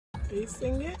Are you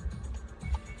singing?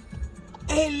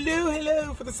 Hello,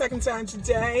 hello for the second time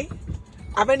today.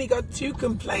 I've only got 2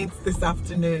 complaints this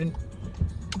afternoon.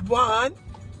 One,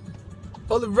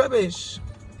 all the rubbish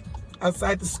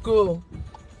outside the school.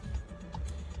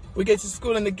 We get to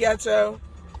school in the ghetto.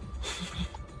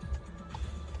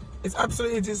 It's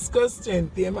absolutely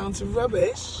disgusting, the amount of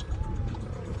rubbish.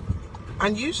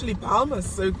 And usually Palmer's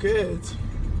so good.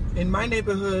 In my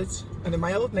neighborhood and in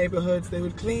my old neighborhoods, they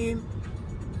would clean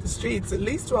the streets at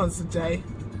least once a day.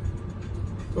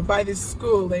 But by this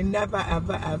school, they never,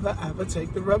 ever, ever, ever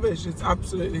take the rubbish. It's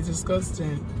absolutely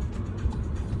disgusting.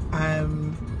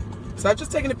 So I've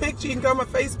just taken a picture. You can go on my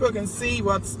Facebook and see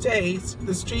what state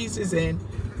the street is in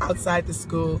outside the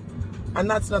school. And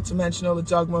that's not to mention all the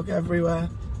dog muck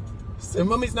everywhere. So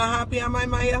Mummy's not happy, am I,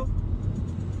 Maya?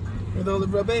 With all the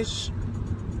rubbish.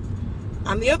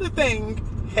 And the other thing,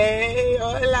 hey,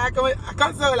 hola,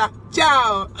 consola,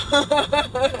 ciao.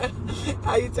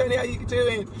 How you, Tony? How you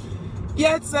doing?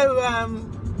 Yeah, so,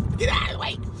 get out of the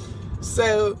way.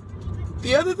 So,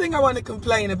 the other thing I want to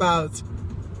complain about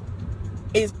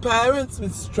is parents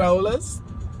with strollers.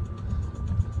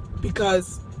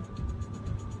 Because,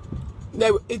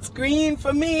 no, it's green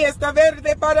for me, está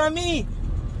verde para mí.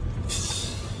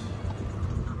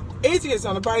 Idiots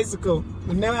on a bicycle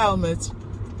with no helmet,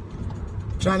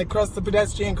 trying to cross the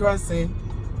pedestrian crossing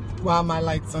while my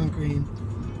light's on green.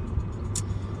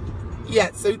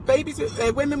 Yeah, so babies,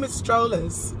 women with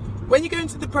strollers. When you go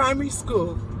into the primary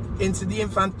school, into the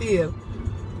infantil,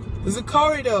 there's a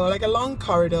corridor, like a long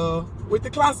corridor, with the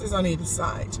classes on either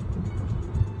side.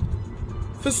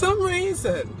 For some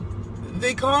reason,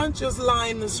 they can't just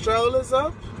line the strollers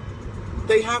up.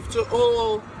 They have to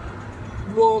all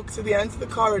walk to the end of the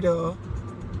corridor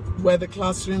where the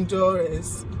classroom door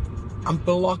is and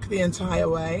block the entire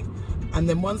way. And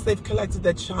then once they've collected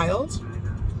their child,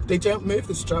 they don't move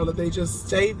the stroller, they just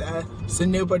stay there so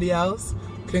nobody else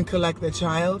can collect their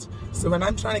child. So when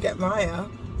I'm trying to get Maya,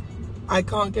 I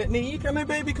can't get near you, can I,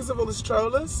 baby, because of all the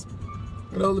strollers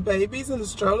and all the babies and the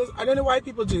strollers. I don't know why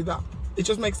people do that. It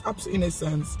just makes absolutely no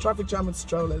sense. Traffic jam with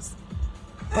strollers.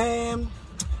 I'm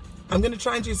going to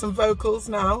try and do some vocals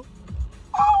now.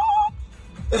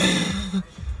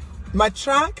 My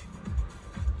track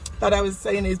that I was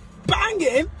saying is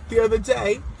banging the other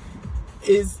day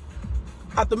is,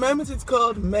 at the moment it's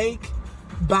called Make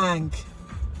Bang.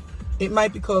 It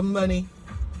might be called Money.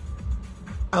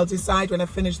 I'll decide when I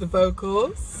finish the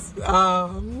vocals.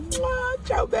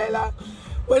 Ciao Bella.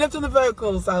 When I've done the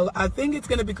vocals, I think it's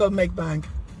going to be called Make Bang,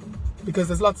 because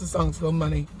there's lots of songs called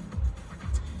Money.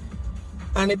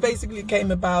 And it basically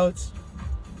came about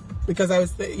because I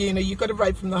was, you know, you got to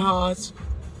write from the heart.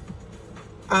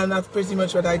 And that's pretty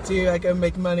much what I do. I go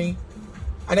make money.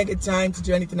 I don't get time to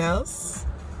do anything else.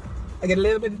 I get a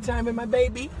little bit of time with my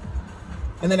baby,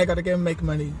 and then I got to go and make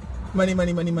money. Money,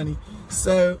 money, money, money.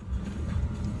 So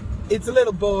it's a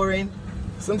little boring.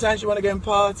 Sometimes you want to go and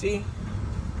party,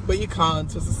 but you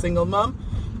can't as a single mum,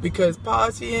 because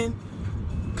partying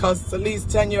costs at least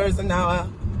 10 euros an hour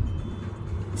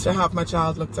to have my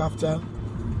child looked after.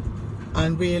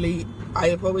 And really, I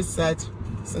have always said,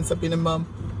 since I've been a mum,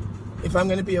 if I'm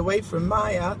going to be away from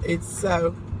Maya, it's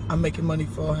so I'm making money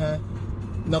for her,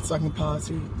 not so I can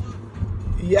party.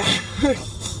 Yeah.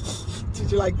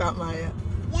 Did you like that, Maya?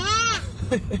 Yeah.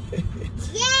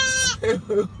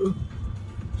 Yeah.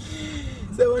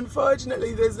 So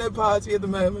unfortunately, there's no party at the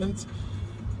moment,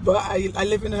 but I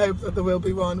live in hope that there will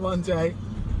be one day.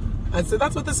 And so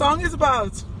that's what the song is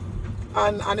about.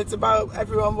 And it's about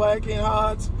everyone working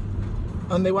hard,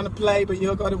 and they want to play, but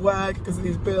you've got to work because of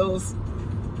these bills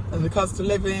and the cost of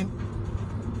living.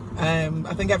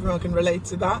 I think everyone can relate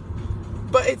to that.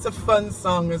 But it's a fun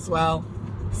song as well.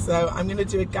 So I'm going to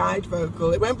do a guide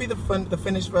vocal. It won't be the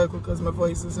finished vocal because my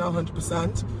voice is not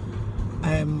 100%.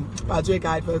 But I'll do a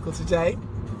guide vocal today.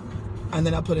 And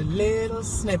then I'll put a little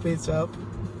snippet up.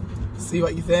 See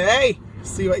what you think. Hey!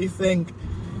 See what you think.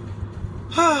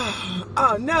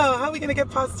 Oh no, how are we going to get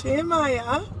past here,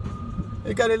 Maya?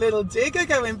 We've got a little digger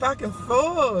going back and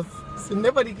forth, so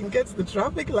nobody can get to the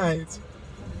traffic light.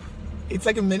 It's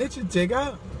like a miniature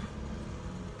digger.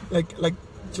 Like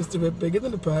just a bit bigger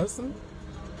than a person.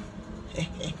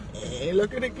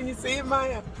 Look at it, can you see it,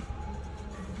 Maya?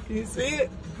 Can you see it?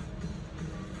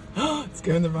 Oh, it's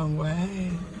going the wrong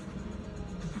way.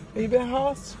 Are you a bit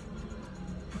hot?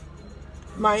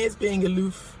 Maya's being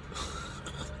aloof.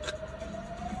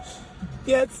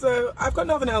 Yeah, so I've got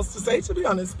nothing else to say, to be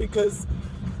honest, because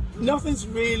nothing's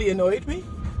really annoyed me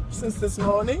since this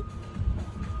morning.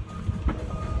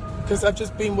 Because I've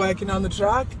just been working on the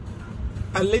track.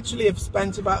 I literally have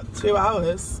spent about 2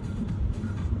 hours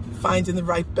finding the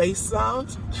right bass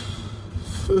sound.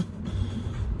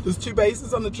 There's 2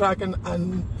 basses on the track,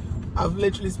 and I've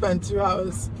literally spent 2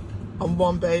 hours on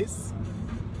one bass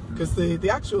because the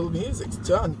actual music's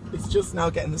done. It's just now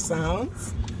getting the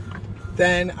sounds.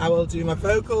 Then I will do my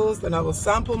vocals, then I will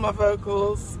sample my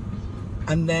vocals,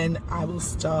 and then I will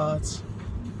start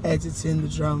editing the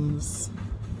drums.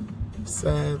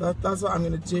 So that's what I'm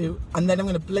going to do. And then I'm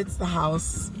going to blitz the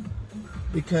house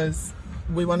because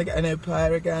we want to get an au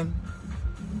pair again.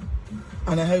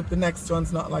 And I hope the next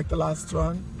one's not like the last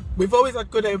one. We've always had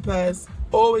good au pairs,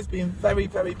 always been very,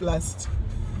 very blessed.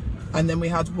 And then we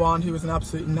had one who was an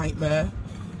absolute nightmare,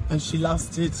 and she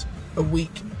lasted a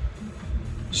week.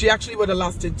 She actually would have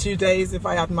lasted 2 days if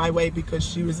I had my way, because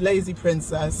she was lazy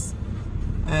princess.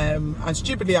 And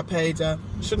stupidly I paid her.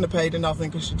 Shouldn't have paid her nothing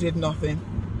because she did nothing.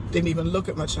 Didn't even look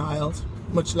at my child,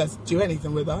 much less do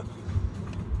anything with her.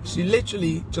 She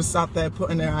literally just sat there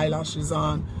putting her eyelashes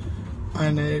on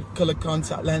and her coloured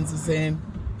contact lenses in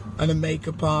and her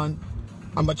makeup on,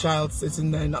 and my child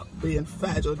sitting there not being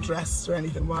fed or dressed or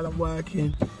anything while I'm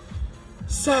working.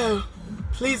 So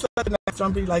please let the next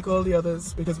one be like all the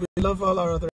others, because we love all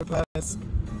our other au pairs.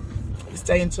 We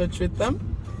stay in touch with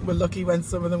them. We're lucky when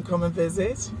some of them come and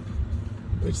visit,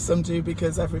 which some do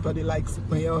because everybody likes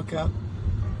Mallorca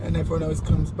and everyone always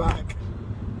comes back.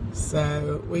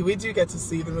 So we do get to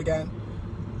see them again.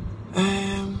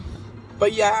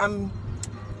 But yeah,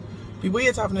 be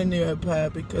weird having a new au pair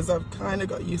because I've kind of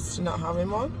got used to not having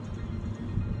one.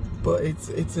 But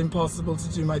it's impossible to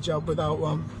do my job without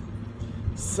one.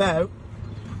 So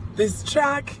this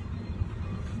track,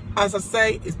 as I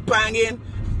say, is banging.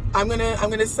 I'm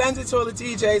gonna send it to all the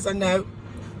DJs I know,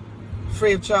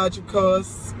 free of charge, of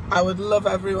course. I would love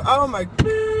everyone. Oh my!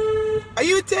 Are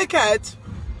you a dickhead?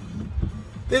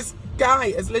 This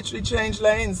guy has literally changed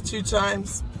lanes 2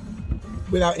 times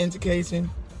without indicating.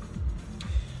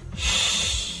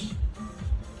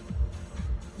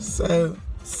 So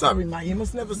sorry, mate. You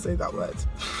must never say that word.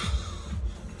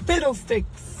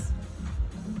 Fiddlesticks.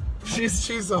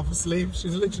 She's off asleep.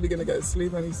 She's literally gonna go to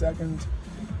sleep any second.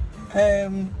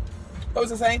 What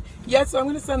was I saying? Yeah, so I'm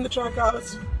going to send the track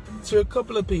out to a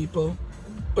couple of people,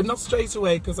 but not straight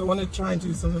away because I want to try and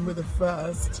do something with it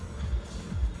first.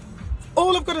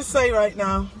 All I've got to say right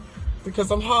now,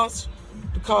 because I'm hot,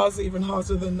 the car's even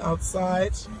hotter than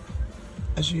outside,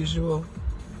 as usual.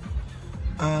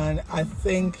 And I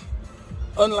think,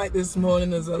 unlike this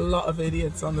morning, there's a lot of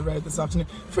idiots on the road this afternoon.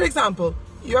 For example,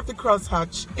 you have the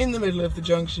crosshatch in the middle of the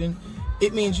junction.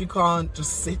 It means you can't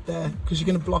just sit there because you're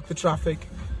going to block the traffic.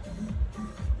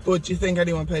 But do you think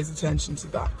anyone pays attention to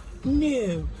that?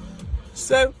 No.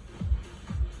 So,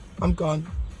 I'm gone.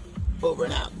 Over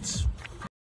and out.